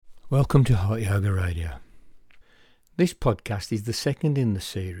Welcome to Heart Yoga Radio. This podcast is the second in the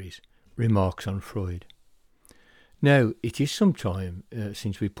series, Remarks on Freud. Now, it is some time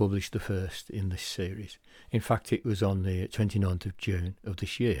since we published the first in this series. In fact, it was on the 29th of June of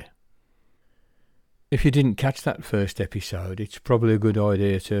this year. If you didn't catch that first episode, it's probably a good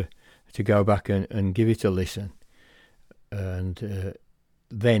idea to go back and give it a listen. And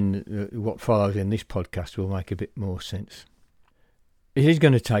then what follows in this podcast will make a bit more sense. It is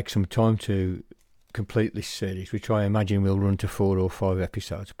going to take some time to complete this series, which I imagine will run to 4 or 5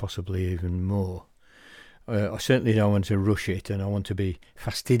 episodes, possibly even more. I certainly don't want to rush it, and I want to be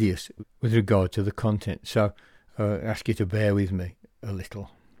fastidious with regard to the content, so I ask you to bear with me a little.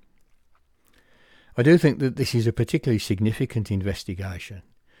 I do think that this is a particularly significant investigation,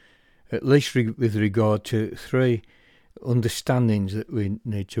 at least with regard to 3 understandings that we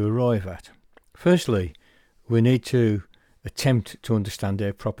need to arrive at. Firstly, we need to attempt to understand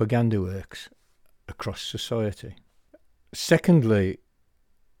how propaganda works across society. Secondly,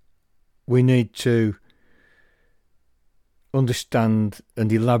 we need to understand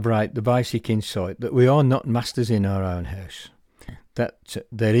and elaborate the basic insight that we are not masters in our own house, that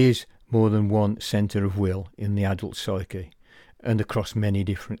there is more than one centre of will in the adult psyche and across many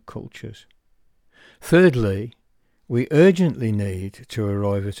different cultures. Thirdly, we urgently need to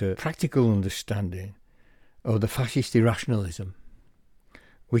arrive at a practical understanding of the fascist irrationalism,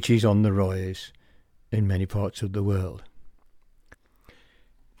 which is on the rise in many parts of the world.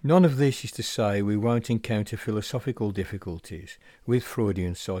 None of this is to say we won't encounter philosophical difficulties with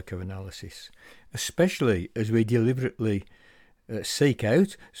Freudian psychoanalysis, especially as we deliberately seek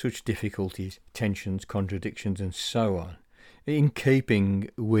out such difficulties, tensions, contradictions and so on, in keeping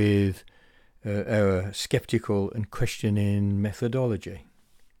with our sceptical and questioning methodology.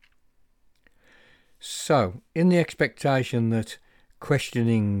 So, in the expectation that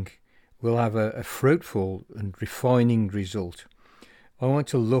questioning will have a fruitful and refining result, I want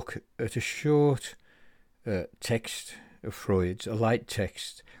to look at a short text of Freud's, a light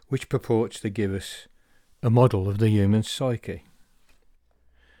text, which purports to give us a model of the human psyche.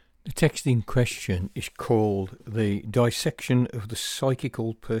 The text in question is called The Dissection of the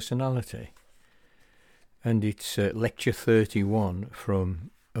Psychical Personality, and it's lecture 31 from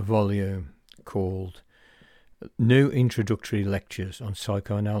a volume called New Introductory Lectures on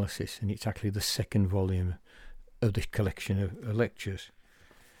Psychoanalysis, and it's actually the second volume of this collection of lectures.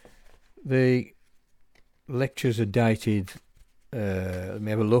 The lectures are dated, let me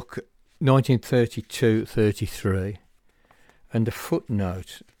have a look, 1932-33, and a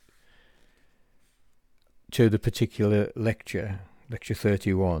footnote to the particular lecture, lecture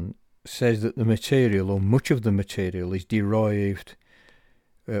 31, says that the material, or much of the material, is derived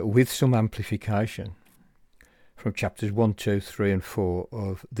with some amplification from chapters 1, 2, 3 and 4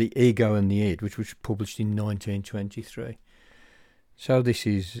 of The Ego and the Id, which was published in 1923. So this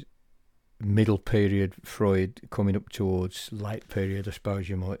is middle period Freud coming up towards late period, I suppose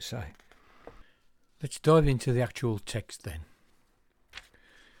you might say. Let's dive into the actual text then.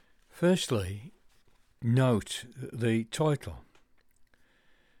 Firstly, note the title,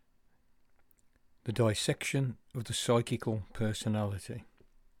 The Dissection of the Psychical Personality.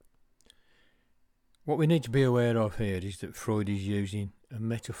 What we need to be aware of here is that Freud is using a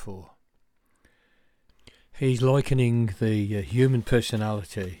metaphor. He's likening the human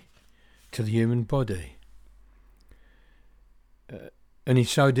personality to the human body. And in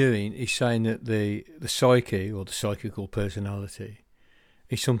so doing, he's saying that the psyche, or the psychical personality,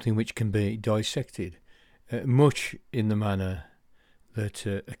 is something which can be dissected, much in the manner that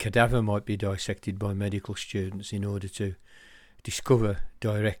a cadaver might be dissected by medical students in order to discover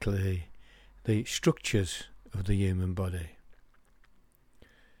directly the structures of the human body.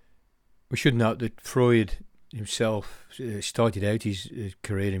 We should note that Freud himself started out his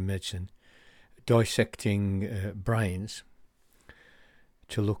career in medicine dissecting brains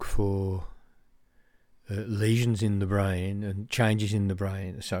to look for lesions in the brain and changes in the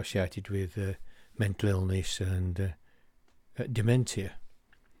brain associated with mental illness and dementia.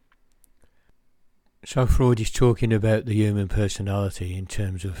 So Freud is talking about the human personality in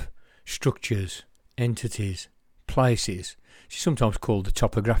terms of structures, entities, places. It's sometimes called the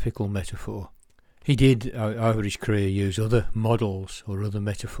topographical metaphor. He did, over his career, use other models or other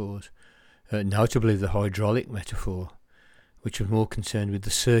metaphors, notably the hydraulic metaphor, which was more concerned with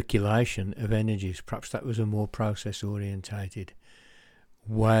the circulation of energies. Perhaps that was a more process-orientated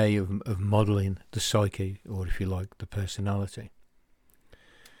way of modelling the psyche, or if you like, the personality.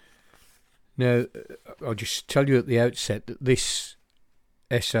 Now, I'll just tell you at the outset that this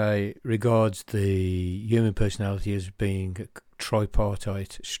essay regards the human personality as being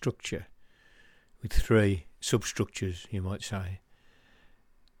tripartite structure with three substructures, you might say,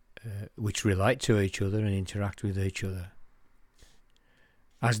 which relate to each other and interact with each other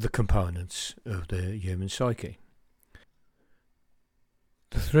as the components of the human psyche.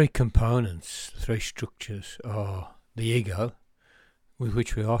 The three components, the three structures, are the ego, with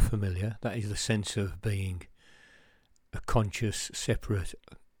which we are familiar. That is the sense of being a conscious, separate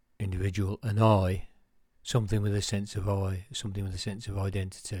individual, an I, something with a sense of I, something with a sense of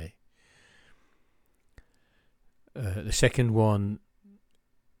identity. The second one,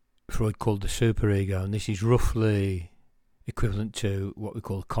 Freud called the superego, and this is roughly equivalent to what we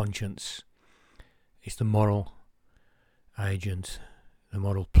call conscience. It's the moral agent, the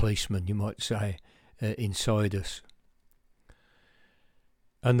moral policeman, you might say, inside us.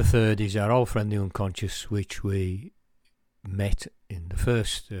 And the third is our old friend, the unconscious, which we met in the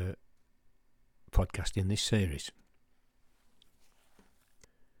first podcast in this series.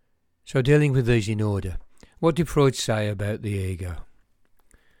 So, dealing with these in order, what did Freud say about the ego?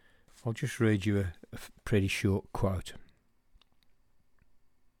 I'll just read you a pretty short quote.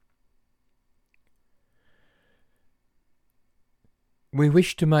 We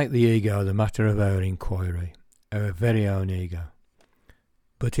wish to make the ego the matter of our inquiry, our very own ego.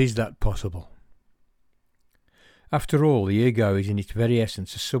 But is that possible? After all, the ego is in its very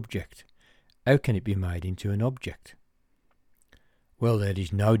essence a subject. How can it be made into an object? Well, there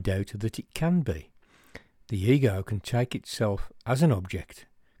is no doubt that it can be. The ego can take itself as an object,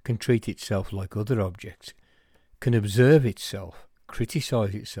 can treat itself like other objects, can observe itself,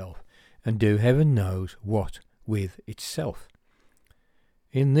 criticise itself, and do heaven knows what with itself.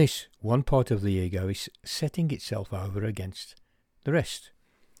 In this, one part of the ego is setting itself over against the rest.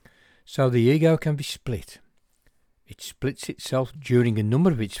 So the ego can be split. It splits itself during a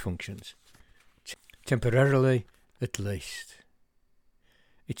number of its functions, temporarily at least.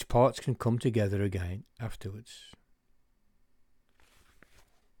 Its parts can come together again afterwards.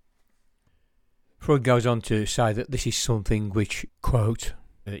 Freud goes on to say that this is something which, quote,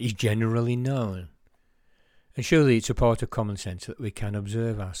 is generally known. And surely it's a part of common sense that we can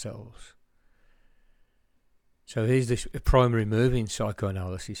observe ourselves. So here's this primary move in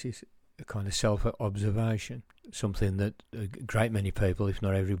psychoanalysis, is a kind of self-observation, something that a great many people, if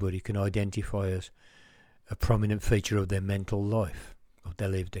not everybody, can identify as a prominent feature of their mental life, of their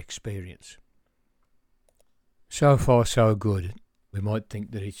lived experience. So far, so good. We might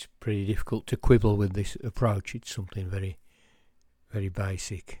think that it's pretty difficult to quibble with this approach. It's something very, very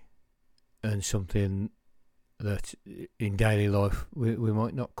basic and something that in daily life we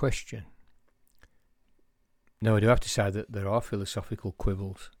might not question. Now, I do have to say that there are philosophical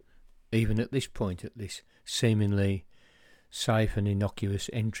quibbles, even at this point, at this seemingly safe and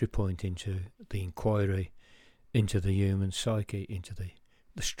innocuous entry point into the inquiry into the human psyche, into the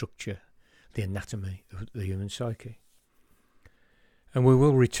structure, the anatomy of the human psyche. And we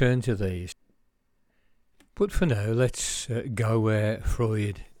will return to these. But for now, let's go where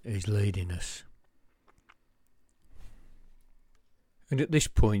Freud is leading us. And at this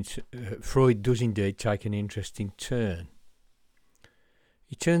point, Freud does indeed take an interesting turn.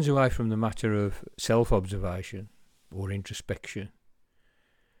 He turns away from the matter of self-observation or introspection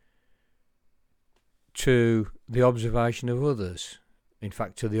to the observation of others, in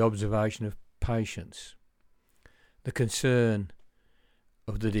fact to the observation of patients. The concern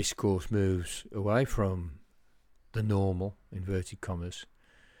of the discourse moves away from the normal, inverted commas,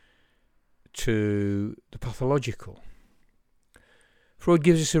 to the pathological. Freud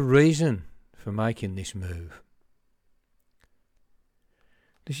gives us a reason for making this move.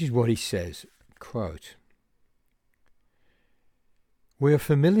 This is what he says, quote, "We are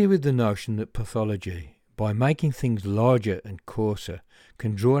familiar with the notion that pathology, by making things larger and coarser,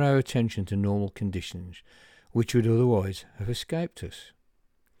 can draw our attention to normal conditions which would otherwise have escaped us.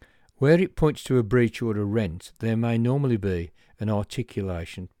 Where it points to a breach or a rent, there may normally be an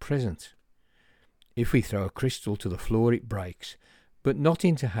articulation present. If we throw a crystal to the floor, it breaks, but not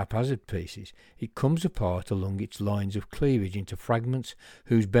into haphazard pieces. It comes apart along its lines of cleavage into fragments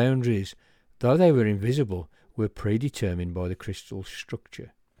whose boundaries, though they were invisible, were predetermined by the crystal's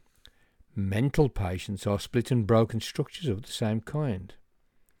structure. Mental patients are split and broken structures of the same kind.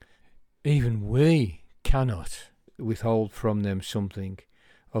 Even we cannot withhold from them something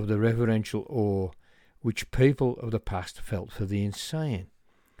of the reverential awe which people of the past felt for the insane.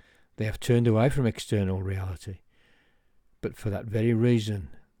 They have turned away from external reality, but for that very reason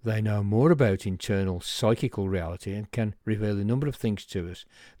they know more about internal psychical reality and can reveal a number of things to us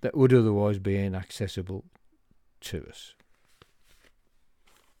that would otherwise be inaccessible to us."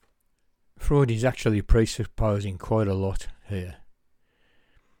 Freud is actually presupposing quite a lot here.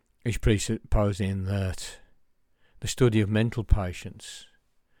 is presupposing that the study of mental patients,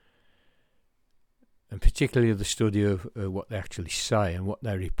 and particularly the study of what they actually say and what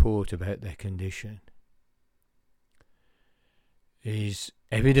they report about their condition, is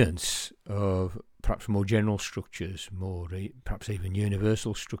evidence of perhaps more general structures, perhaps even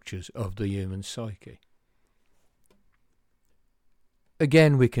universal structures of the human psyche.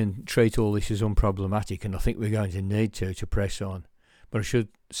 Again, we can treat all this as unproblematic, and I think we're going to need to press on. But I should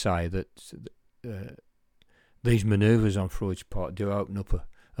say that these manoeuvres on Freud's part do open up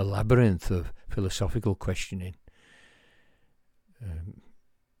a labyrinth of philosophical questioning,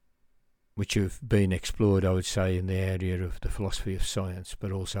 which have been explored, I would say, in the area of the philosophy of science,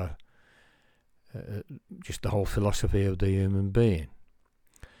 but also just the whole philosophy of the human being,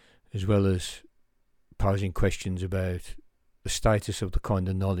 as well as posing questions about the status of the kind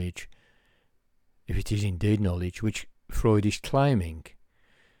of knowledge, if it is indeed knowledge, which Freud is claiming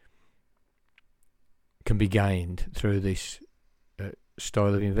can be gained through this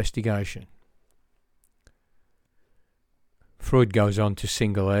style of investigation. Freud goes on to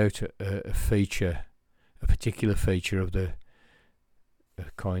single out a particular feature of the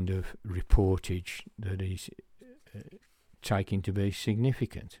kind of reportage that he's taking to be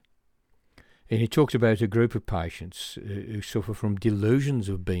significant. And he talks about a group of patients who suffer from delusions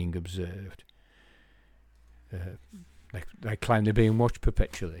of being observed. They claim they're being watched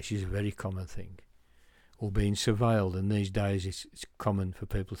perpetually. This is a very common thing. Or being surveilled, and these days it's common for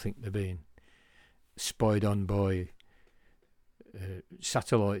people to think they're being spied on by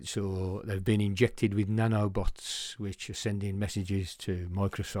satellites, or they've been injected with nanobots which are sending messages to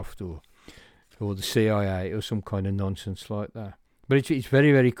Microsoft or the CIA or some kind of nonsense like that. But it's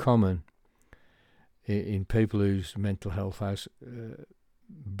very, very common in people whose mental health has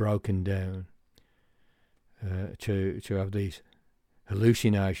broken down to have these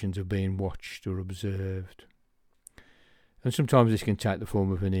hallucinations of being watched or observed. And sometimes this can take the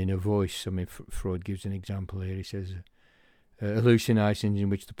form of an inner voice. I mean, Freud gives an example here. He says hallucinations in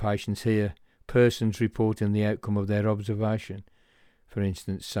which the patients hear persons reporting the outcome of their observation. For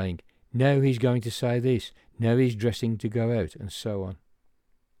instance, saying, "Now he's going to say this, now he's dressing to go out," and so on.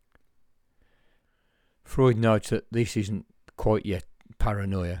 Freud notes that this isn't quite yet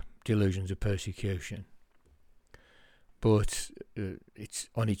paranoia, delusions of persecution, but it's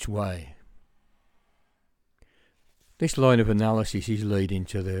on its way. This line of analysis is leading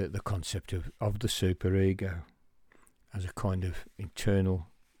to the concept of the superego as a kind of internal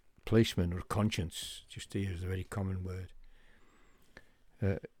policeman or conscience, just to use a very common word.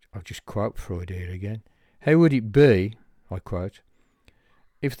 I'll just quote Freud here again. "How would it be," I quote,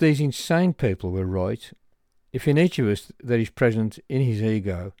 "if these insane people were right, if in each of us there is present in his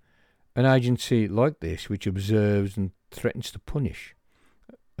ego an agency like this which observes and threatens to punish,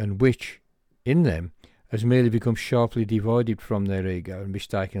 and which, in them, has merely become sharply divided from their ego and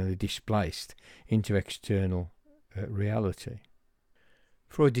mistakenly displaced into external reality?"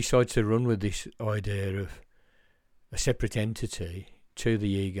 Freud decides to run with this idea of a separate entity to the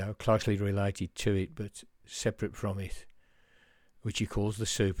ego, closely related to it but separate from it, which he calls the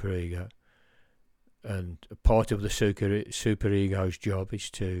superego. And a part of the superego's job is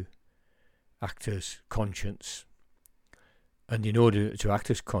to act as conscience. And in order to act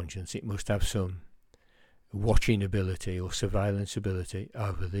as conscience, it must have some watching ability or surveillance ability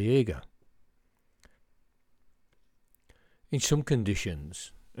over the ego. In some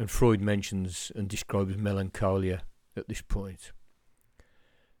conditions, and Freud mentions and describes melancholia at this point,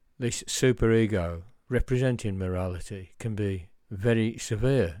 this superego, representing morality, can be very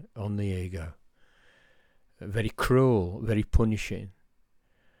severe on the ego, very cruel, very punishing,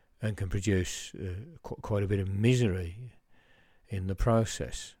 and can produce quite a bit of misery in the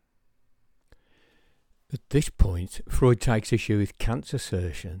process. At this point, Freud takes issue with Kant's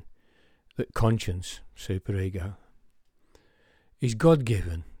assertion that conscience, superego, is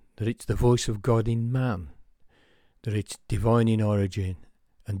God-given, that it's the voice of God in man, that it's divine in origin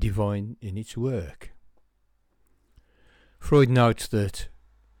and divine in its work. Freud notes that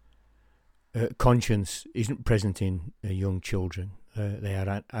conscience isn't present in young children. They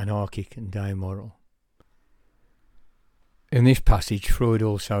are anarchic and amoral. In this passage, Freud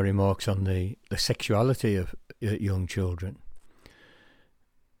also remarks on the sexuality of young children,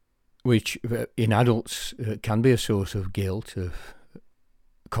 which in adults can be a source of guilt, of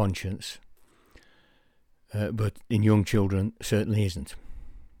conscience, but in young children certainly isn't.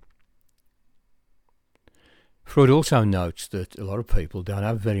 Freud also notes that a lot of people don't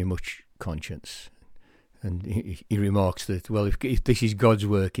have very much conscience, and he remarks that, well, if this is God's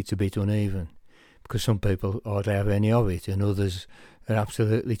work, it's a bit uneven, because some people hardly have any of it, and others are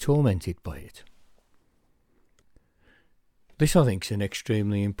absolutely tormented by it. This, I think, is an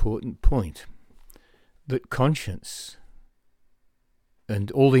extremely important point, that conscience and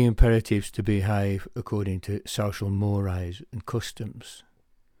all the imperatives to behave according to social mores and customs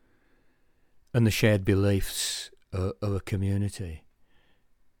and the shared beliefs of a community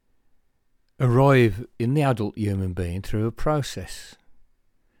arrive in the adult human being through a process.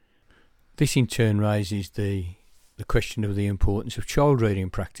 This in turn raises the question of the importance of child rearing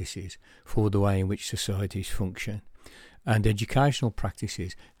practices for the way in which societies function, and educational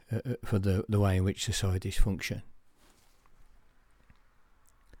practices for the way in which societies function.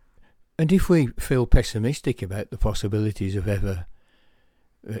 And if we feel pessimistic about the possibilities of ever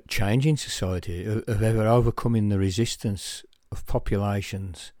changing society, of ever overcoming the resistance of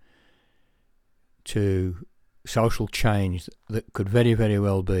populations to social change that could very, very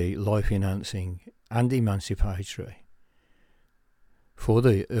well be life-enhancing and emancipatory for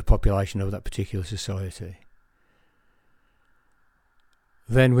the population of that particular society,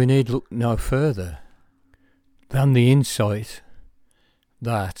 then we need look no further than the insight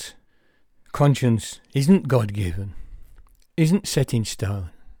that conscience isn't God-given, isn't set in stone,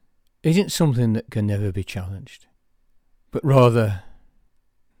 isn't something that can never be challenged, but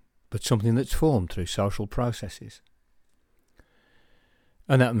something that's formed through social processes.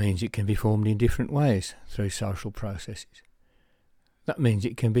 And that means it can be formed in different ways through social processes. That means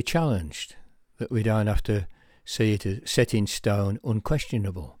it can be challenged, that we don't have to see it as set in stone,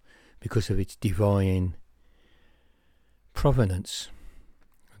 unquestionable, because of its divine provenance.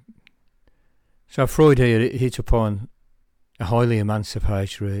 So Freud here hit upon a highly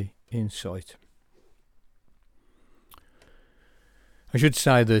emancipatory insight. I should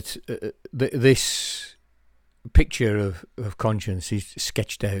say that this picture of conscience is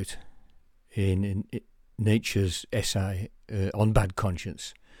sketched out in Nietzsche's essay on bad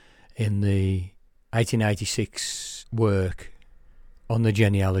conscience in the 1886 work on the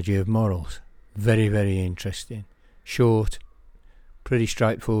genealogy of morals. Very, very interesting. Short, pretty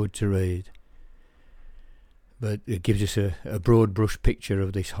straightforward to read, but it gives us a broad brush picture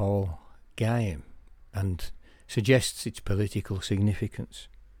of this whole game and suggests its political significance.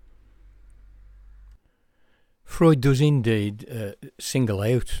 Freud does indeed single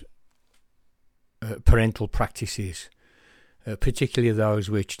out parental practices, particularly those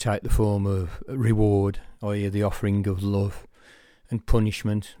which take the form of reward, i.e. the offering of love, and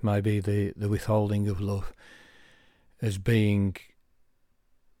punishment, maybe the withholding of love, as being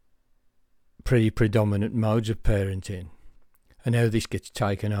pretty predominant modes of parenting, and how this gets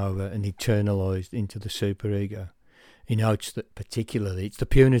taken over and internalised into the superego. He notes that particularly it's the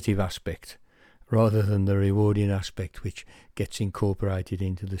punitive aspect rather than the rewarding aspect which gets incorporated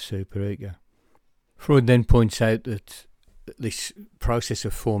into the superego. Freud then points out that this process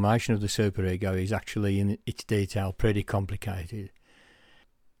of formation of the superego is actually in its detail pretty complicated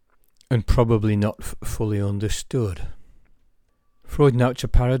and probably not fully understood. Freud notes a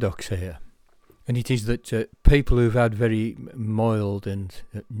paradox here, and it is that people who've had very mild and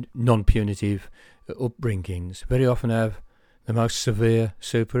non-punitive upbringings very often have the most severe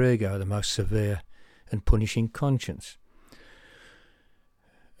superego, the most severe and punishing conscience.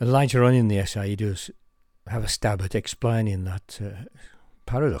 And later on in the essay he does have a stab at explaining that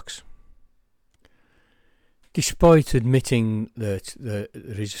paradox. Despite admitting that there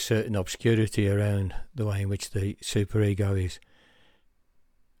is a certain obscurity around the way in which the superego is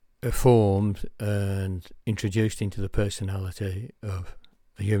formed and introduced into the personality of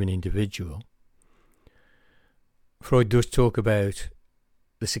a human individual, Freud does talk about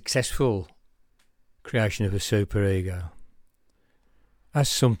the successful creation of a superego as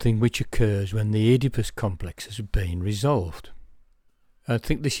something which occurs when the Oedipus complex has been resolved. I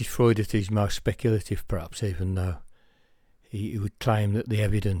think this is Freud at his most speculative, perhaps, even though he would claim that the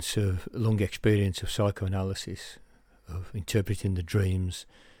evidence of long experience of psychoanalysis, of interpreting the dreams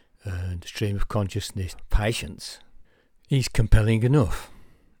and the stream of consciousness patients, is compelling enough.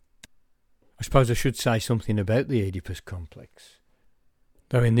 I suppose I should say something about the Oedipus complex,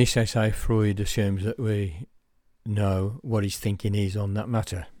 though in this essay Freud assumes that we know what his thinking is on that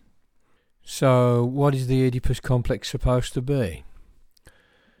matter. So what is the Oedipus complex supposed to be?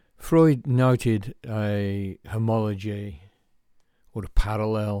 Freud noted a homology or a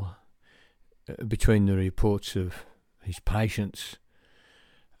parallel between the reports of his patients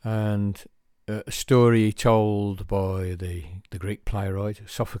and a story told by the Greek playwright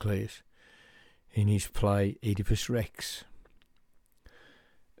Sophocles in his play Oedipus Rex.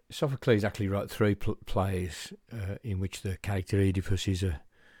 Sophocles actually wrote three plays in which the character Oedipus is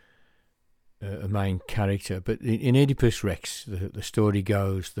a main character. But in Oedipus Rex, the story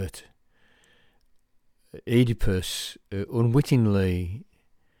goes that Oedipus unwittingly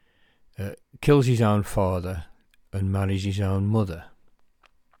kills his own father and marries his own mother.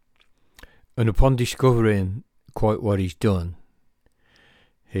 And upon discovering quite what he's done,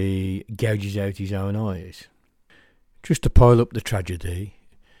 he gouges out his own eyes. Just to pile up the tragedy,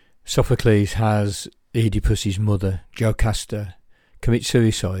 Sophocles has Oedipus's mother, Jocasta, commit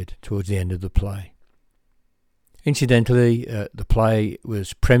suicide towards the end of the play. Incidentally, the play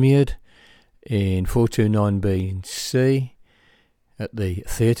was premiered in 429 BC at the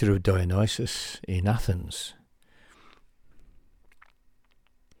Theatre of Dionysus in Athens.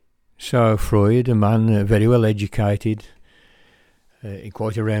 So Freud, a man very well educated, in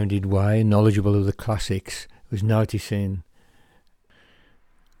quite a rounded way, knowledgeable of the classics, was noticing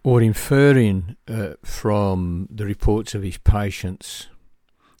or inferring from the reports of his patients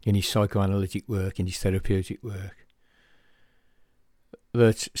in his psychoanalytic work, in his therapeutic work,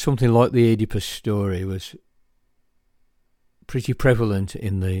 that something like the Oedipus story was pretty prevalent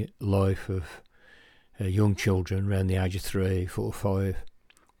in the life of young children around the age of 3, 4, 5,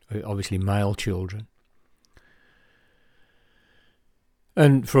 obviously male children.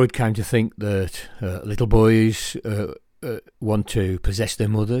 And Freud came to think that little boys want to possess their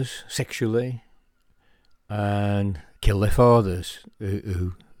mothers sexually and kill their fathers,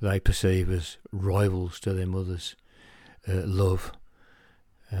 who they perceive as rivals to their mothers' love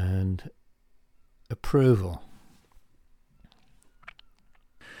and approval.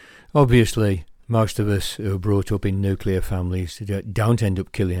 Obviously, most of us who are brought up in nuclear families don't end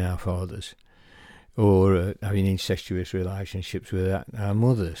up killing our fathers or having incestuous relationships with our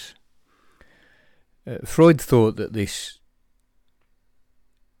mothers. Freud thought that this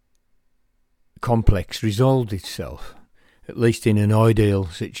complex resolved itself, at least in an ideal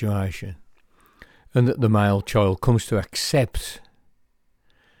situation, and that the male child comes to accept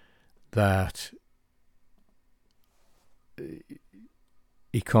that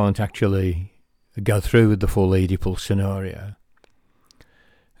he can't actually go through with the full Oedipal scenario,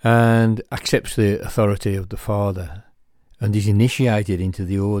 and accepts the authority of the father and is initiated into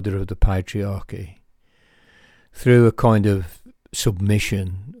the order of the patriarchy through a kind of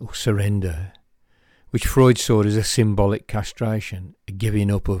submission or surrender, which Freud saw as a symbolic castration, a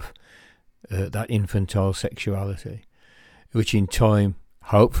giving up of that infantile sexuality, which in time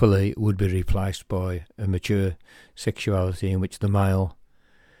hopefully would be replaced by a mature sexuality in which the male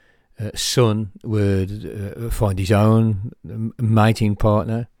son would find his own mating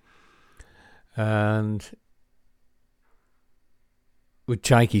partner and would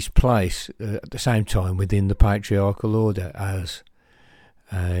take his place at the same time within the patriarchal order as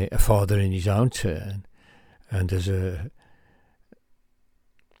a father in his own turn, and as a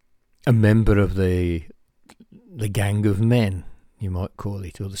member of the gang of men, you might call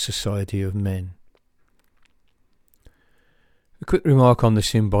it, or the society of men. A quick remark on the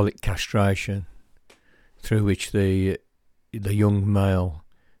symbolic castration through which the young male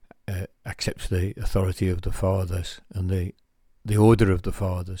accepts the authority of the fathers and the order of the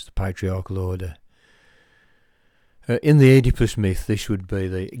fathers, the patriarchal order. In the Oedipus myth, this would be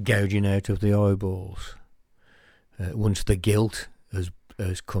the gouging out of the eyeballs. Once the guilt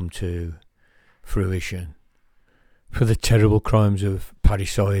has come to fruition for the terrible crimes of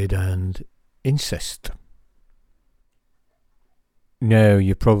parricide and incest. Now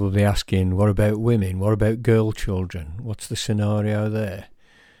you're probably asking, what about women? What about girl children? What's the scenario there?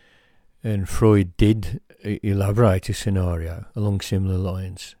 And Freud did elaborate a scenario along similar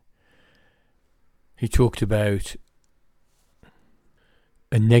lines. He talked about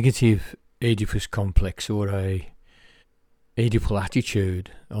a negative Oedipus complex or a Oedipal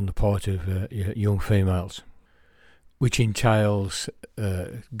attitude on the part of young females, which entails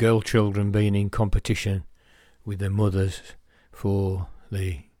girl children being in competition with their mothers for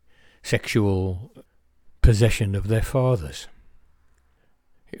the sexual possession of their fathers.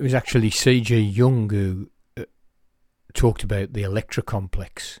 It was actually C.G. Jung who talked about the Electra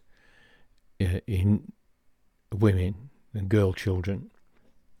complex in women and girl children.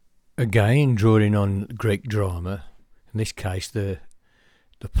 Again, drawing on Greek drama, in this case the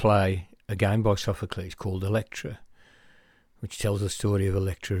play, again by Sophocles, called Electra, which tells the story of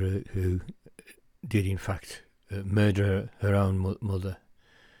Electra who did in fact murder her own mother.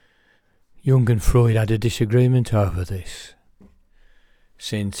 Jung and Freud had a disagreement over this,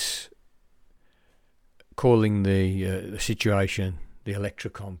 since calling the situation the Electra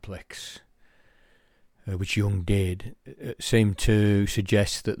complex, which Jung did, seemed to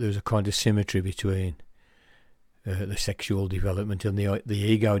suggest that there was a kind of symmetry between the sexual development and the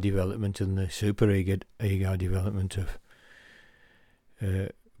ego development and the ego development of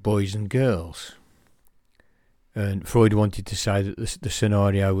boys and girls. And Freud wanted to say that the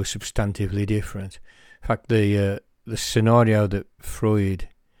scenario was substantively different. In fact, the scenario that Freud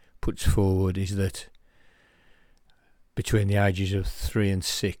puts forward is that between the ages of 3 and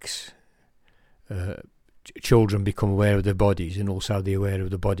 6, children become aware of their bodies and also they're aware of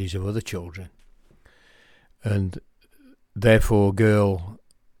the bodies of other children. And therefore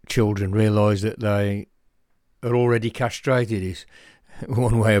children realise that they are already castrated, is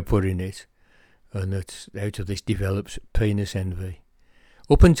one way of putting it, and that out of this develops penis envy.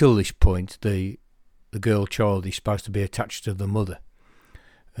 Up until this point, the girl child is supposed to be attached to the mother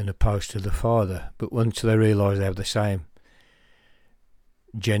and opposed to the father, but once they realise they have the same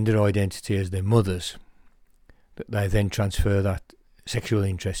gender identity as their mothers, that they then transfer that sexual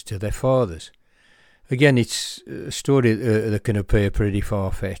interest to their fathers. Again, it's a story that can appear pretty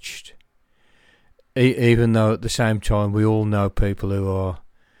far-fetched, even though at the same time we all know people who are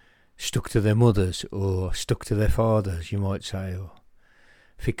stuck to their mothers or stuck to their fathers, you might say, or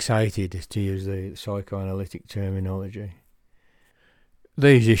fixated, to use the psychoanalytic terminology.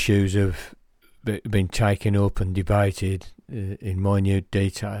 These issues have been taken up and debated in minute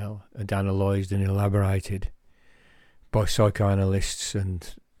detail and analysed and elaborated by psychoanalysts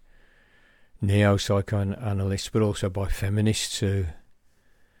and neo-psychoanalysts, but also by feminists who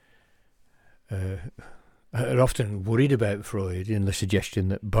are often worried about Freud in the suggestion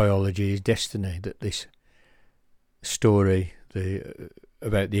that biology is destiny, that this story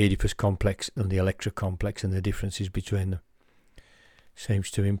about the Oedipus complex and the Electra complex and the differences between them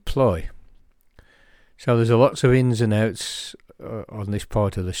seems to imply. So there's lots of ins and outs on this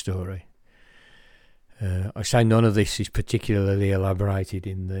part of the story. I say none of this is particularly elaborated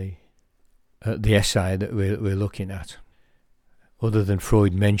in the essay that we're looking at, other than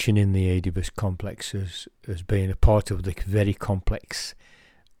Freud mentioning the Oedipus complex as being a part of the very complex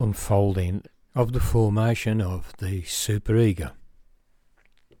unfolding of the formation of the superego.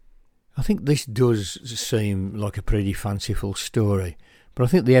 I think this does seem like a pretty fanciful story, but I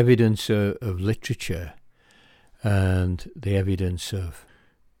think the evidence of literature and the evidence of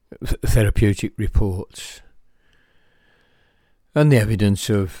therapeutic reports and the evidence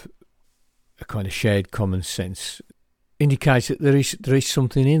of a kind of shared common sense indicates that there is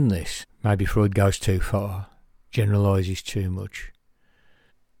something in this. Maybe Freud goes too far, generalises too much.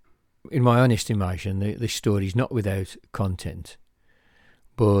 In my own estimation, this story is not without content,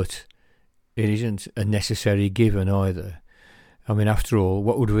 but it isn't a necessary given either. I mean, after all,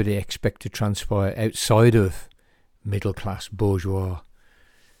 what would we expect to transpire outside of middle-class, bourgeois,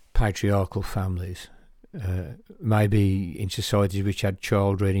 patriarchal families? Maybe in societies which had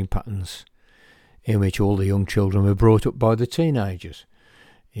child-rearing patterns in which all the young children were brought up by the teenagers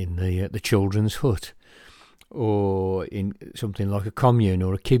in the children's hut, or in something like a commune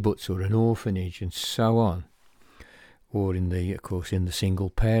or a kibbutz or an orphanage and so on, or in the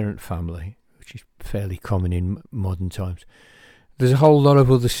single-parent family, which is fairly common in modern times. There's a whole lot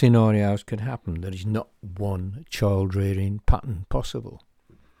of other scenarios can happen. There is not one child-rearing pattern possible.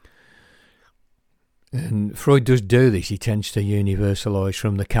 And Freud does do this. He tends to universalise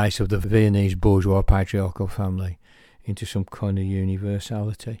from the case of the Viennese bourgeois patriarchal family into some kind of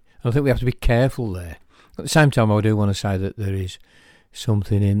universality. I think we have to be careful there. At the same time, I do want to say that there is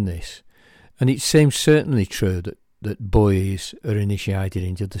something in this. And it seems certainly true that boys are initiated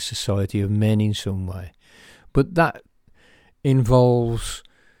into the society of men in some way. But that involves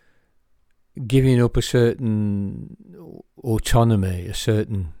giving up a certain autonomy, a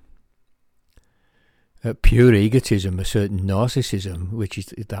certain pure egotism, a certain narcissism, which is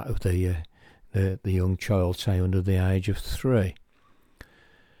that of the young child, say under the age of 3.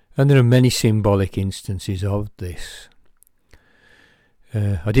 And there are many symbolic instances of this.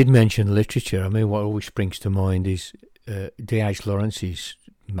 I did mention literature. I mean, what always springs to mind is D.H. Lawrence's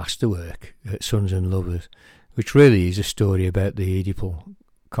masterwork, Sons and Lovers, which really is a story about the Oedipal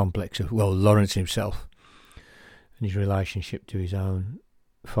complex of, Lawrence himself and his relationship to his own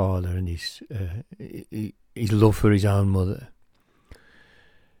father and his love for his own mother.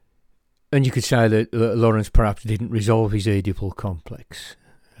 And you could say that Lawrence perhaps didn't resolve his Oedipal complex.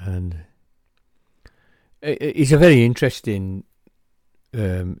 And it's a very interesting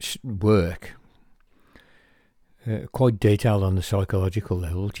work, quite detailed on the psychological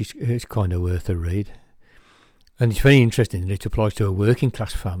level, which is kind of worth a read. And it's very interesting that it applies to a working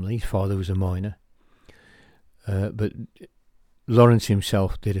class family. His father was a miner. But Lawrence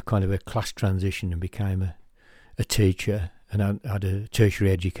himself did a kind of a class transition and became a teacher and had a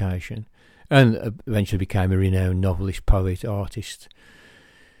tertiary education and eventually became a renowned novelist, poet, artist,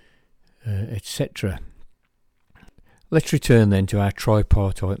 etc. Let's return then to our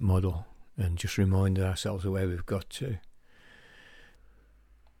tripartite model and just remind ourselves of where we've got to.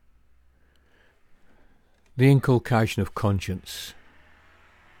 The inculcation of conscience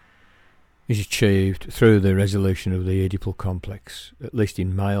is achieved through the resolution of the Oedipal complex, at least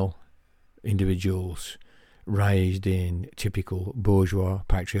in male individuals raised in typical bourgeois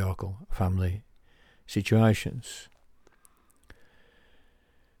patriarchal family situations.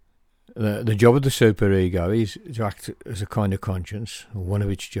 The job of the superego is to act as a kind of conscience, or one of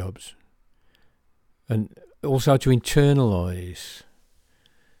its jobs, and also to internalise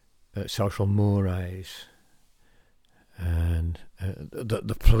social mores and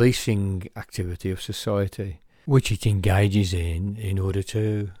the policing activity of society, which it engages in order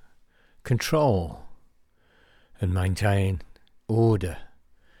to control and maintain order,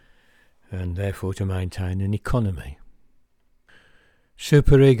 and therefore to maintain an economy.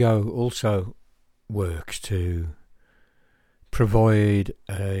 Superego also works to provide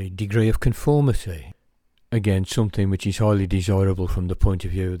a degree of conformity, again something which is highly desirable from the point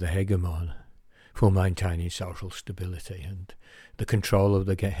of view of the hegemon, for maintaining social stability and the control of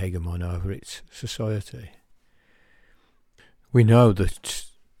the hegemon over its society. We know that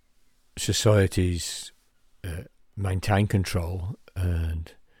societies maintain control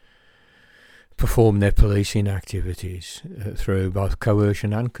and perform their policing activities through both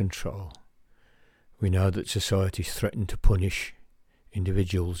coercion and control. We know that societies threaten to punish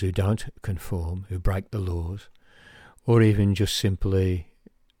individuals who don't conform, who break the laws, or even just simply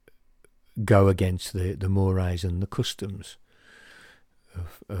go against the mores and the customs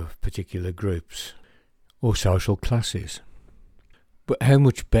of particular groups or social classes. But how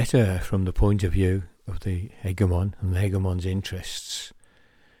much better from the point of view of the hegemon and the hegemon's interests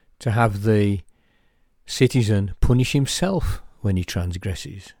to have the citizen punish himself when he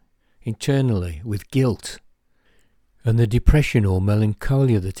transgresses, internally, with guilt, and the depression or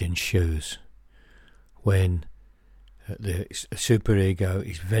melancholia that ensues when the superego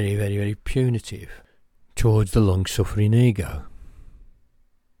is very, very, very punitive towards the long-suffering ego.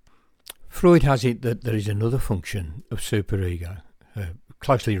 Freud has it that there is another function of superego,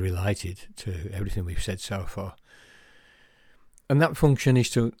 closely related to everything we've said so far. And that function is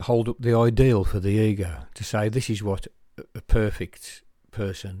to hold up the ideal for the ego, to say this is what a perfect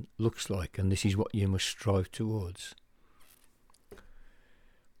person looks like and this is what you must strive towards.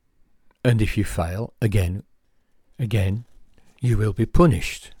 And if you fail, again, you will be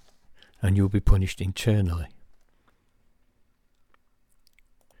punished, and you will be punished internally.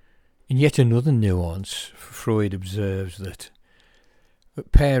 In yet another nuance, Freud observes that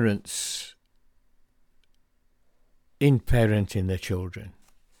parents, in parenting their children,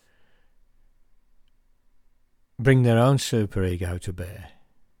 bring their own superego to bear.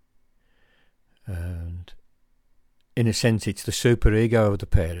 And in a sense, it's the superego of the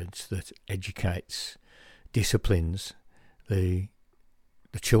parents that educates, disciplines the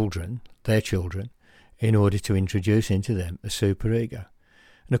children, their children, in order to introduce into them a superego.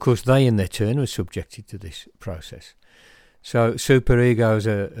 And of course, they in their turn are subjected to this process. So superegos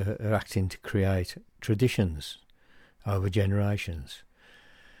are acting to create traditions over generations.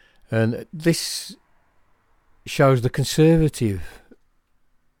 And this shows the conservative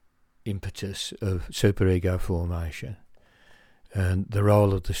impetus of superego formation and the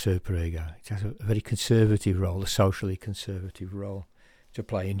role of the superego. It has a very conservative role, a socially conservative role to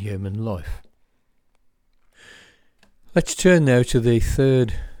play in human life. Let's turn now to the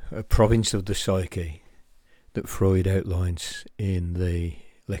third province of the psyche that Freud outlines in the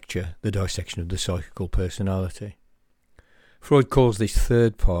lecture, The Dissection of the Psychical Personality. Freud calls this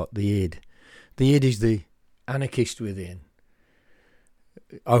third part the id. The id is the anarchist within.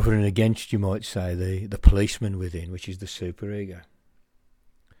 Over and against, you might say, the policeman within, which is the superego.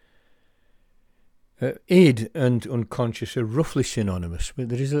 Id and unconscious are roughly synonymous, but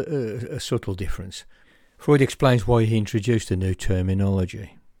there is a subtle difference. Freud explains why he introduced a new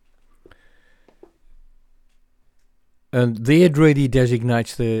terminology. And the id really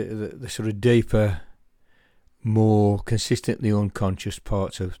designates the sort of deeper, more consistently unconscious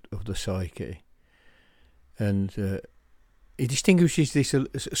parts of the psyche. And it distinguishes this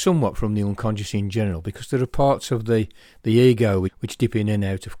somewhat from the unconscious in general, because there are parts of the ego which dip in and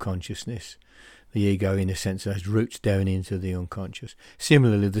out of consciousness. The ego, in a sense, has roots down into the unconscious.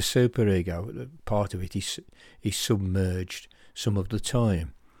 Similarly, the superego, part of it is submerged some of the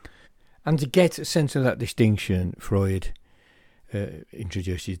time. And to get a sense of that distinction, Freud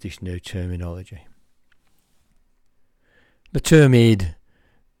introduces this new terminology. The term id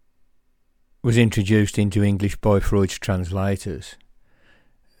was introduced into English by Freud's translators.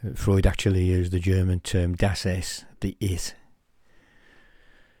 Freud actually used the German term das Es, the it,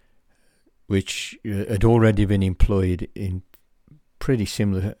 which had already been employed in pretty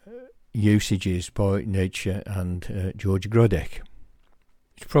similar usages by Nietzsche and George Grodek.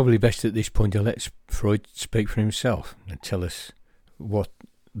 It's probably best at this point to let Freud speak for himself and tell us what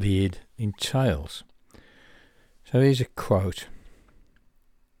the id entails. So here's a quote.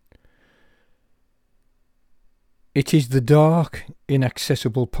 It is the dark,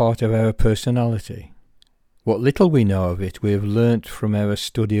 inaccessible part of our personality. What little we know of it we have learnt from our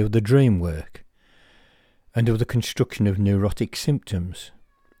study of the dream work and of the construction of neurotic symptoms.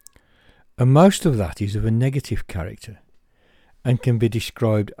 And most of that is of a negative character and can be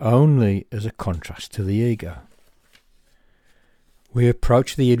described only as a contrast to the ego. We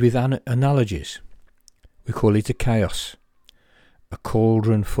approach the id with analogies. We call it a chaos, a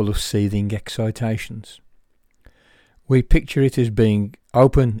cauldron full of seething excitations. We picture it as being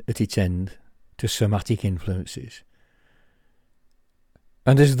open at its end to somatic influences,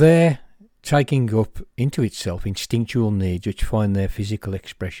 and as there taking up into itself instinctual needs which find their physical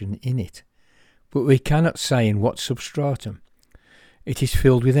expression in it. But we cannot say in what substratum. It is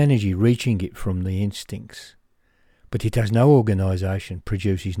filled with energy reaching it from the instincts, but it has no organisation,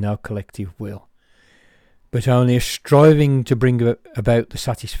 produces no collective will, but only a striving to bring about the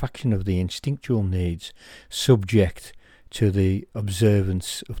satisfaction of the instinctual needs, subject to the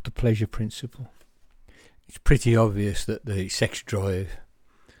observance of the pleasure principle. It's pretty obvious that the sex drive,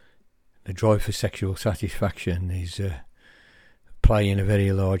 the drive for sexual satisfaction, is playing a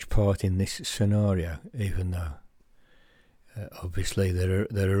very large part in this scenario, even though obviously there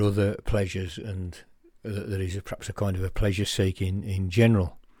are other pleasures, and there is perhaps a kind of a pleasure seeking in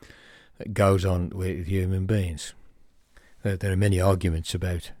general that goes on with human beings. There are many arguments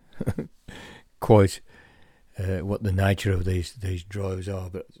about quite what the nature of these drives are,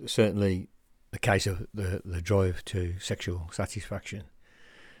 but certainly the case of the drive to sexual satisfaction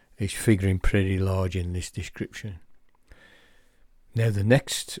is figuring pretty large in this description. Now the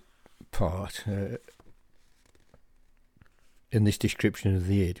next part in this description of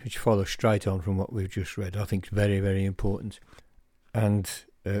the id, which follows straight on from what we've just read, I think is very, very important, and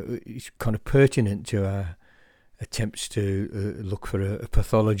it's kind of pertinent to our attempts to look for a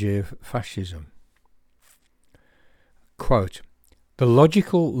pathology of fascism. Quote, "The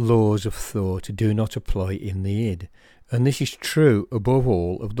logical laws of thought do not apply in the id, and this is true above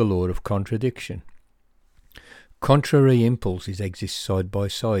all of the law of contradiction. Contrary impulses exist side by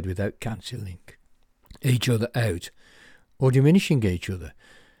side without cancelling each other out or diminishing each other.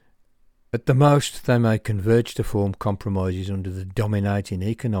 At the most, they may converge to form compromises under the dominating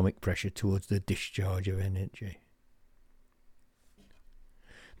economic pressure towards the discharge of energy.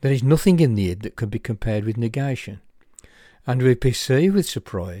 There is nothing in the id that can be compared with negation, and we perceive with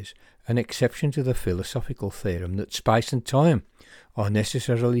surprise an exception to the philosophical theorem that space and time are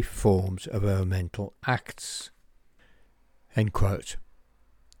necessarily forms of our mental acts." End quote.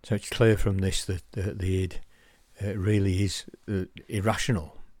 So it's clear from this that the id really is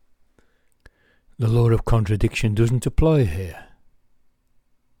irrational. The law of contradiction doesn't apply here.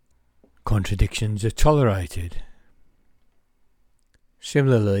 Contradictions are tolerated.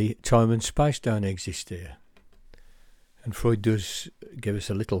 Similarly, time and space don't exist here. And Freud does give us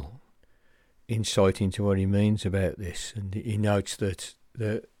a little insight into what he means about this, and he notes that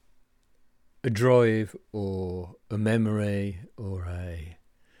a drive or a memory or a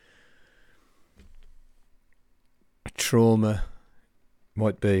trauma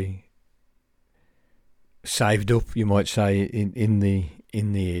might be saved up, you might say, in the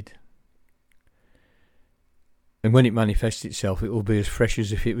id, and when it manifests itself, it will be as fresh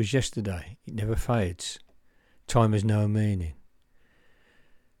as if it was yesterday. It never fades. Time has no meaning.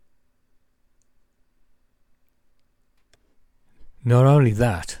 Not only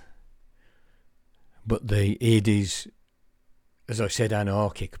that, but the id is, as I said,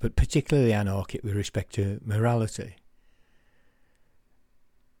 anarchic, but particularly anarchic with respect to morality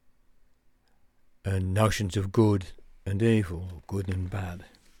and notions of good and evil, good and bad.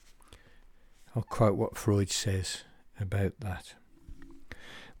 I'll quote what Freud says about that.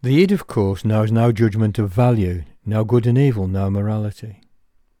 "The id, of course, knows no judgment of value, no good and evil, no morality.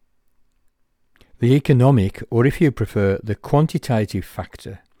 The economic, or if you prefer, the quantitative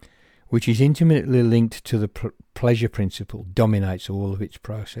factor, which is intimately linked to the pleasure principle, dominates all of its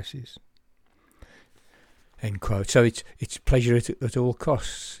processes." End quote. So it's pleasure at all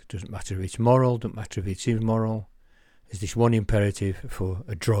costs. It doesn't matter if it's moral, doesn't matter if it's immoral. There's this one imperative for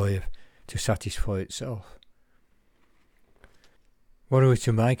a drive to satisfy itself. What are we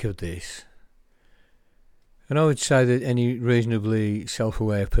to make of this? And I would say that any reasonably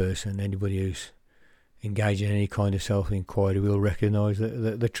self-aware person, anybody who's engaged in any kind of self-inquiry, will recognise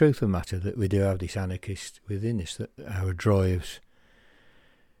that the truth of the matter, that we do have this anarchist within us, that our drives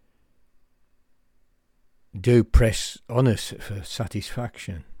do press on us for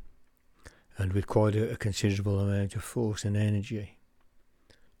satisfaction, and with quite a considerable amount of force and energy.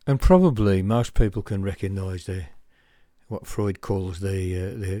 And probably most people can recognise what Freud calls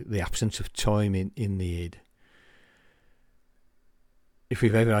the absence of time in the id. If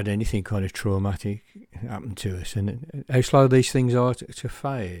we've ever had anything kind of traumatic happen to us, and how slow these things are to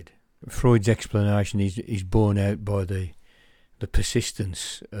fade. Freud's explanation is borne out by the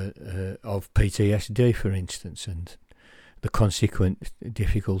persistence of PTSD, for instance, and the consequent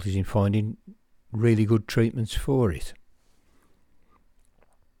difficulties in finding really good treatments for it.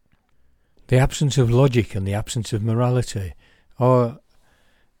 The absence of logic and the absence of morality are,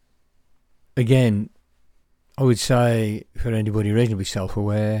 again, I would say, for anybody reasonably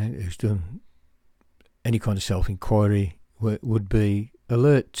self-aware who's done any kind of self-inquiry, would be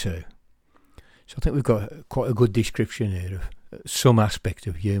alert to. So I think we've got quite a good description here of some aspect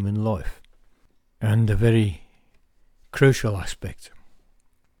of human life, and a very crucial aspect.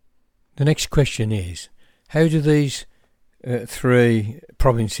 The next question is, how do these three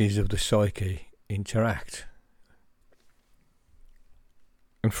provinces of the psyche interact?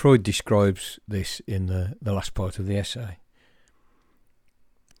 And Freud describes this in the last part of the essay.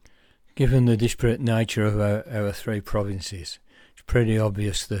 Given the disparate nature of our three provinces, it's pretty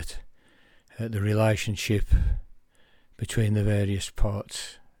obvious that the relationship between the various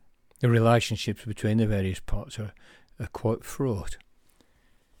parts, the relationships between the various parts are quite fraught.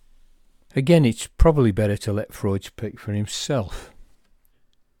 Again, it's probably better to let Freud speak for himself.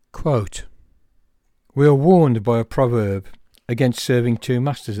 Quote, "We are warned by a proverb against serving two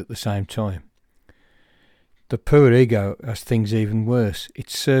masters at the same time. The poor ego has things even worse. It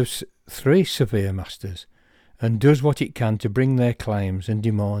serves three severe masters, and does what it can to bring their claims and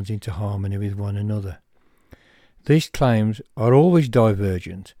demands into harmony with one another. These claims are always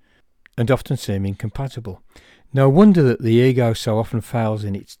divergent, and often seem incompatible. No wonder that the ego so often fails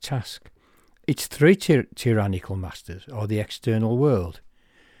in its task. Its three tyrannical masters are the external world,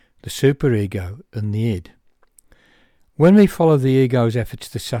 the superego, and the id. When we follow the ego's efforts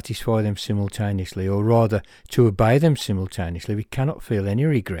to satisfy them simultaneously, or rather to obey them simultaneously, we cannot feel any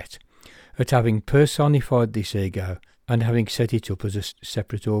regret at having personified this ego and having set it up as a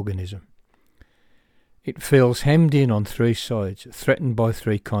separate organism. It feels hemmed in on three sides, threatened by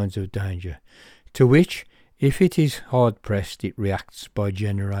three kinds of danger, to which, if it is hard-pressed, it reacts by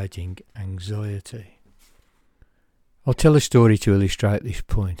generating anxiety." I'll tell a story to illustrate this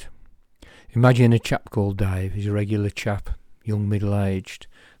point. Imagine a chap called Dave. He's a regular chap, young, middle-aged,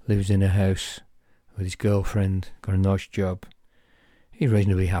 lives in a house with his girlfriend, got a nice job. He's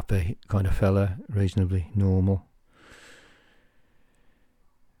reasonably happy kind of fella, reasonably normal.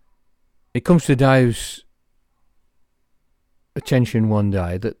 It comes to Dave's attention one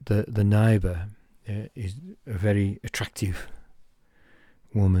day that the neighbour is a very attractive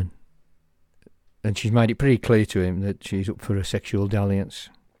woman, and she's made it pretty clear to him that she's up for a sexual dalliance.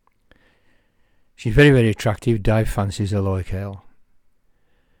 She's very, very attractive. Dave fancies her like hell.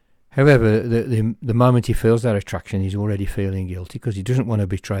 However, the moment he feels that attraction, he's already feeling guilty because he doesn't want to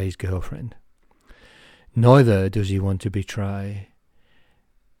betray his girlfriend. Neither does he want to betray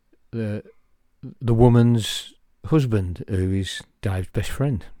the woman's husband, who is Dave's best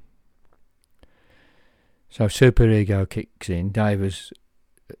friend. So superego kicks in. Dave has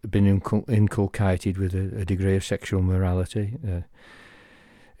been inculcated with a degree of sexual morality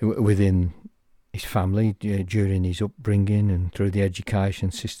within his family during his upbringing and through the education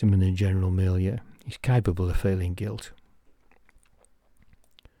system and the general milieu. He's capable of feeling guilt.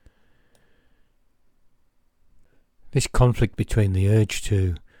 This conflict between the urge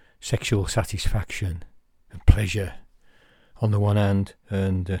to sexual satisfaction and pleasure on the one hand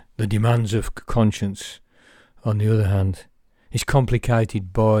and the demands of conscience on the other hand is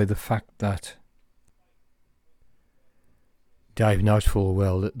complicated by the fact that Dave knows full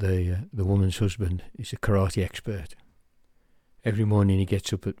well that the woman's husband is a karate expert. Every morning he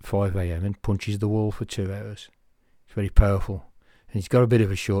gets up at 5 a.m. and punches the wall for 2 hours. It's very powerful. And he's got a bit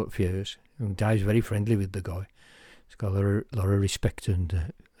of a short fuse. And Dave's very friendly with the guy. He's got a lot of respect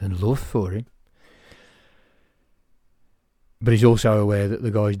and love for him. But he's also aware that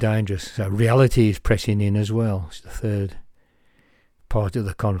the guy's dangerous. So reality is pressing in as well. It's the third part of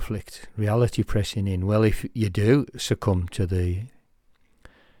the conflict. Reality pressing in. Well, if you do succumb to the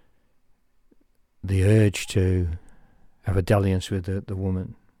urge to have a dalliance with the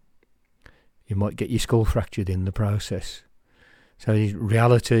woman, you might get your skull fractured in the process. So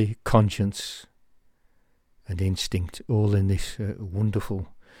reality, conscience and instinct, all in this wonderful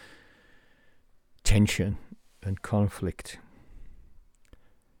tension and conflict.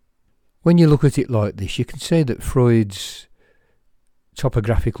 When you look at it like this, you can see that Freud's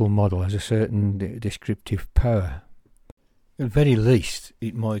topographical model has a certain descriptive power. At very least,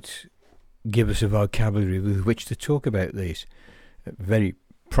 it might give us a vocabulary with which to talk about these very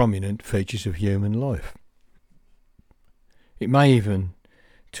prominent features of human life. It may even,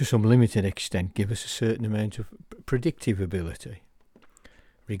 to some limited extent, give us a certain amount of predictive ability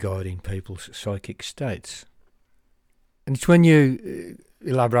regarding people's psychic states. And it's when you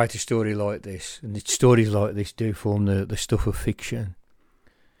elaborate a story like this, and stories like this do form the stuff of fiction,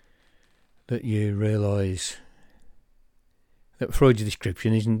 that you realise that Freud's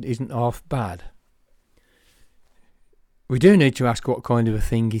description isn't half bad. We do need to ask what kind of a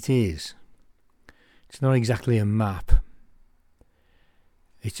thing it is. It's not exactly a map.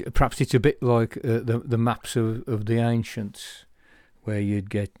 Perhaps it's a bit like the maps of the ancients, where you'd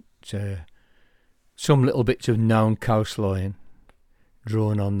get some little bits of known coastline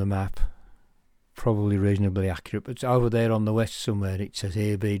drawn on the map, probably reasonably accurate, but over there on the west somewhere it says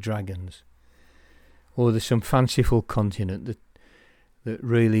here be dragons. Or there's some fanciful continent that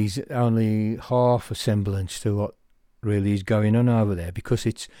really is only half a semblance to what really is going on over there, because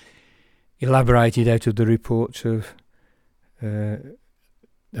it's elaborated out of the reports of a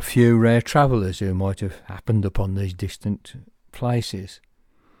few rare travellers who might have happened upon these distant places.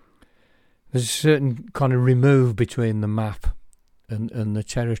 There's a certain kind of remove between the map and the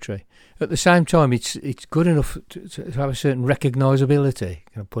territory. At the same time, it's good enough to have a certain recognisability.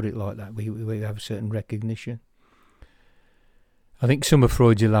 Can I put it like that? We have a certain recognition. I think some of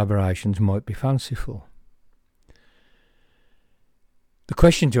Freud's elaborations might be fanciful. The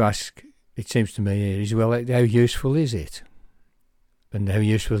question to ask, it seems to me, here is, well, how useful is it? And how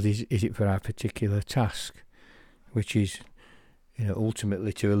useful is it for our particular task, which is,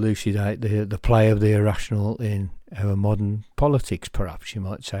 ultimately to elucidate the play of the irrational in our modern politics, perhaps you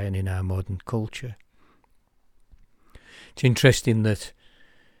might say, and in our modern culture. It's interesting that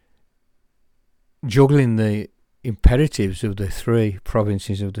juggling the imperatives of the three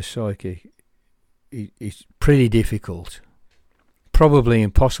provinces of the psyche is pretty difficult, probably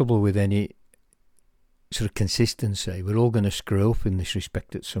impossible with any sort of consistency. We're all going to screw up in this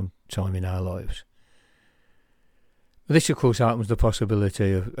respect at some time in our lives. This, of course, opens the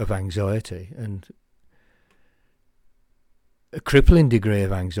possibility of anxiety, and a crippling degree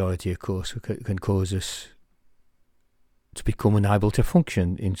of anxiety, of course, can cause us to become unable to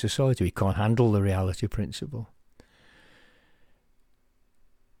function in society. We can't handle the reality principle.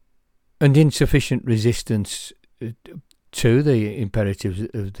 And insufficient resistance to the imperatives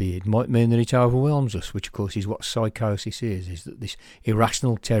of the id might mean that it overwhelms us, which, of course, is what psychosis is that this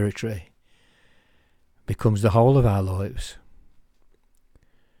irrational territory becomes the whole of our lives.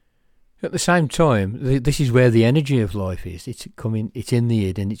 At the same time, this is where the energy of life is. It's in the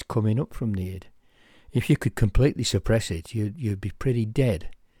id, and it's coming up from the id. If you could completely suppress it, you'd be pretty dead.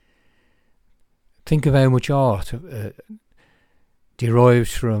 Think of how much art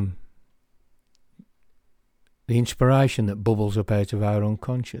derives from the inspiration that bubbles up out of our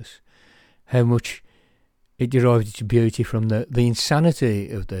unconscious. How much it derives its beauty from the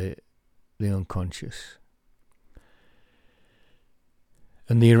insanity of the unconscious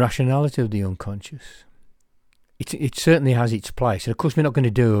and the irrationality of the unconscious. It certainly has its place, and of course we're not going to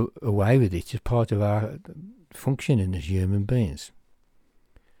do away with it. It's part of our functioning as human beings.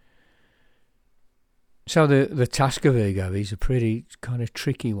 So the task of ego is a pretty kind of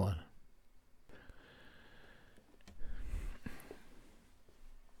tricky one.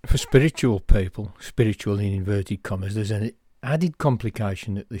 For spiritual people, spiritual in inverted commas, there's an added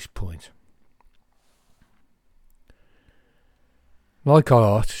complication at this point. Like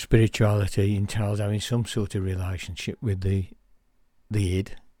art, spirituality entails having some sort of relationship with the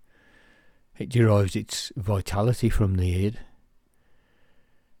id. It derives its vitality from the id.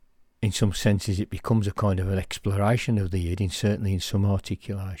 In some senses it becomes a kind of an exploration of the id, certainly in some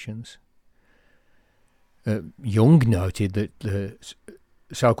articulations. Jung noted that the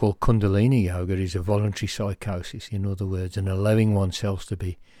so-called Kundalini yoga is a voluntary psychosis, in other words, and allowing oneself to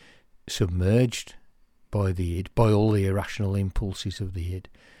be submerged by the id, by all the irrational impulses of the id,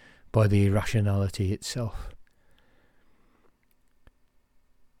 by the irrationality itself.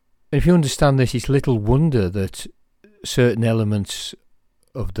 If you understand this, it's little wonder that certain elements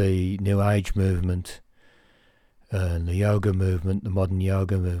of the New Age movement and the yoga movement, the modern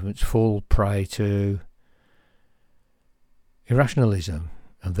yoga movements, fall prey to irrationalism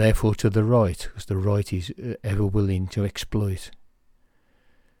and therefore to the right, because the right is ever willing to exploit.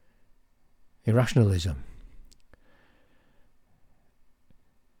 Irrationalism.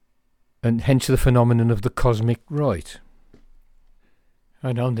 And hence the phenomenon of the cosmic right.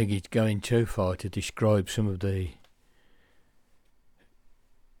 I don't think it's going too far to describe some of the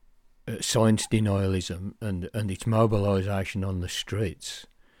science denialism and its mobilisation on the streets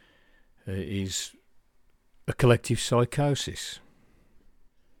is a collective psychosis.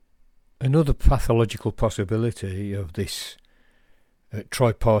 Another pathological possibility of this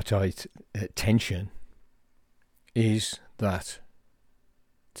tripartite tension is that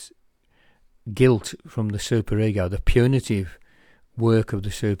guilt from the superego, the punitive work of the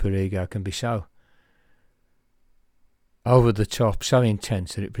superego, can be so over the top, so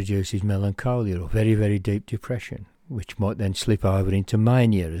intense that it produces melancholia or very, very deep depression, which might then slip over into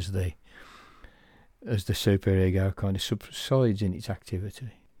mania as the superego kind of subsides in its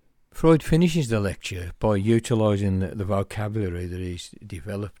activity. Freud finishes the lecture by utilising the vocabulary that he's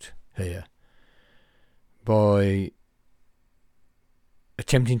developed here, by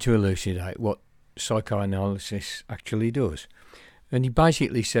attempting to elucidate what psychoanalysis actually does. And he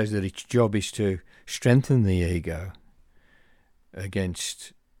basically says that its job is to strengthen the ego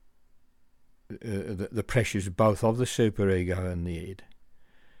against the pressures both of the superego and the id.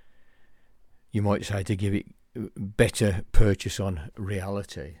 You might say to give it better purchase on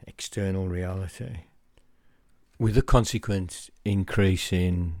reality, external reality, with a consequent increase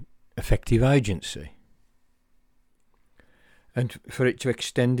in effective agency. And for it to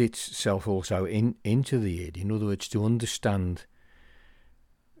extend itself also into the id, in other words, to understand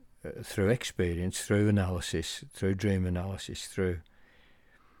through experience, through analysis, through dream analysis, through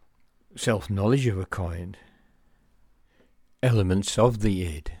self-knowledge of a kind, elements of the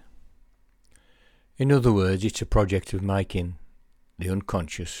id. In other words, it's a project of making the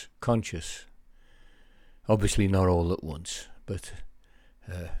unconscious conscious. Obviously not all at once, but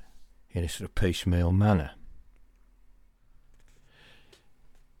in a sort of piecemeal manner.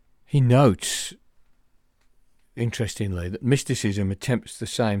 He notes, interestingly, that mysticism attempts the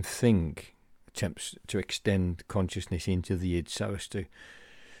same thing, attempts to extend consciousness into the id so as to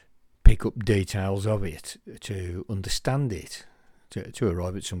pick up details of it, to understand it, to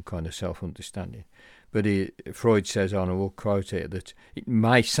arrive at some kind of self-understanding. But Freud says, and I will quote here, that it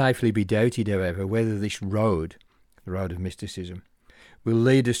may safely be doubted, however, whether this road, the road of mysticism, will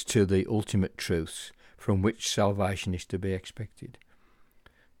lead us to the ultimate truths from which salvation is to be expected.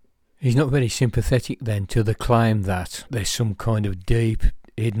 He's not very sympathetic then to the claim that there's some kind of deep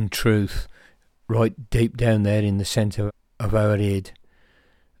hidden truth right deep down there in the centre of our id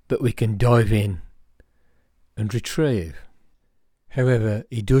that we can dive in and retrieve. However,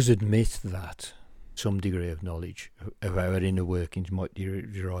 he does admit that some degree of knowledge of our inner workings might be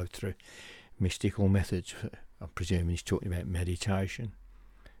derived through mystical methods. I'm presuming he's talking about meditation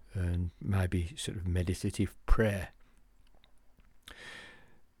and maybe sort of meditative prayer.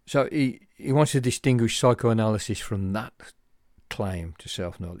 So he wants to distinguish psychoanalysis from that claim to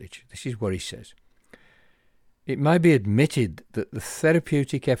self-knowledge. This is what he says. It may be admitted that the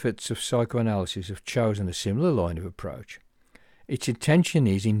therapeutic efforts of psychoanalysis have chosen a similar line of approach. Its intention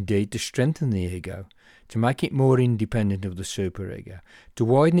is indeed to strengthen the ego, to make it more independent of the superego, to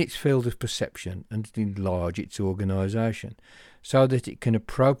widen its field of perception and to enlarge its organisation, so that it can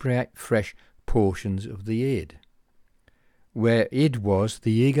appropriate fresh portions of the id. Where id was,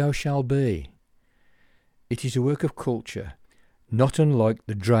 the ego shall be. It is a work of culture, not unlike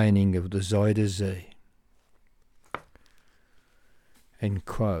the draining of the Zuyder Zee. End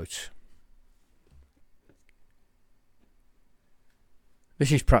quote.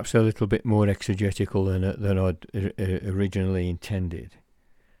 This is perhaps a little bit more exegetical than I'd originally intended.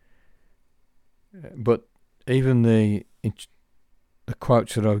 But even the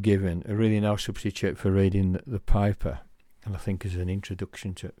quotes that I've given are really no substitute for reading the paper. And I think as an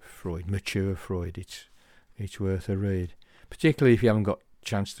introduction to Freud, mature Freud, it's worth a read. Particularly if you haven't got a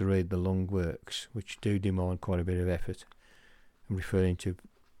chance to read the long works, which do demand quite a bit of effort. I'm referring to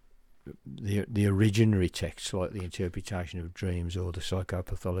the originary texts like the interpretation of dreams or the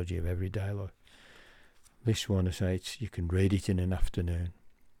psychopathology of everyday life. This one, I say, you can read it in an afternoon.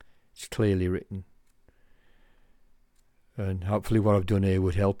 It's clearly written. And hopefully what I've done here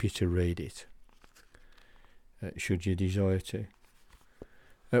would help you to read it, should you desire to.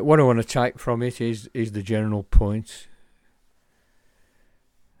 What I want to take from it is the general point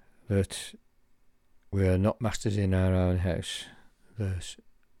that we are not masters in our own house. There's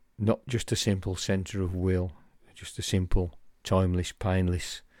not just a simple centre of will, just a simple, timeless,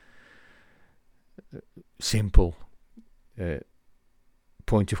 painless, simple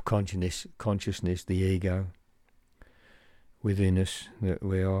point of consciousness, the ego within us, that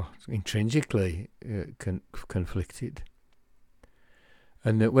we are intrinsically conflicted.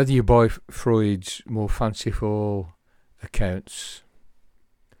 And that whether you buy Freud's more fanciful accounts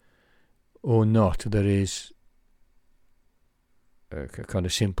or not, there is a kind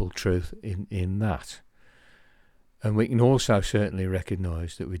of simple truth in that. And we can also certainly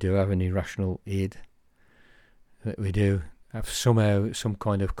recognise that we do have an irrational id, that we do have somehow some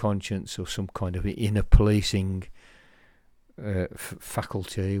kind of conscience or some kind of inner policing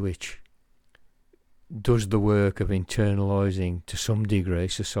faculty which does the work of internalising to some degree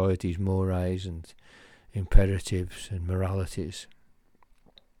society's mores and imperatives and moralities.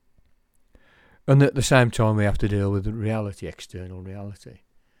 And at the same time we have to deal with the reality, external reality,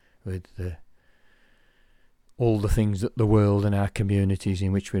 with all the things that the world and our communities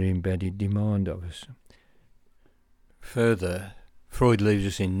in which we're embedded demand of us. Further, Freud leaves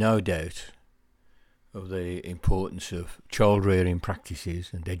us in no doubt of the importance of child rearing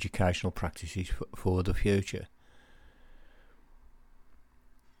practices and educational practices for the future.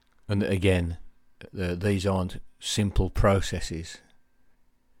 And again, these aren't simple processes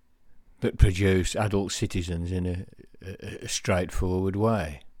that produce adult citizens in a straightforward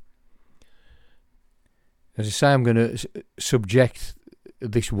way. As I say, I'm going to subject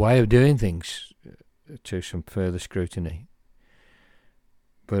this way of doing things to some further scrutiny.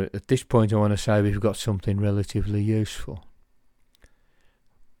 But at this point I want to say we've got something relatively useful.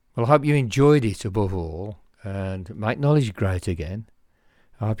 Well, I hope you enjoyed it above all, and make knowledge great again.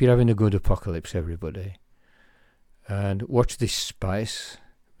 I hope you're having a good apocalypse, everybody. And watch this space,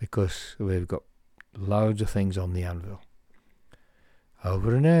 because we've got loads of things on the anvil.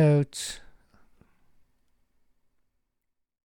 Over and out.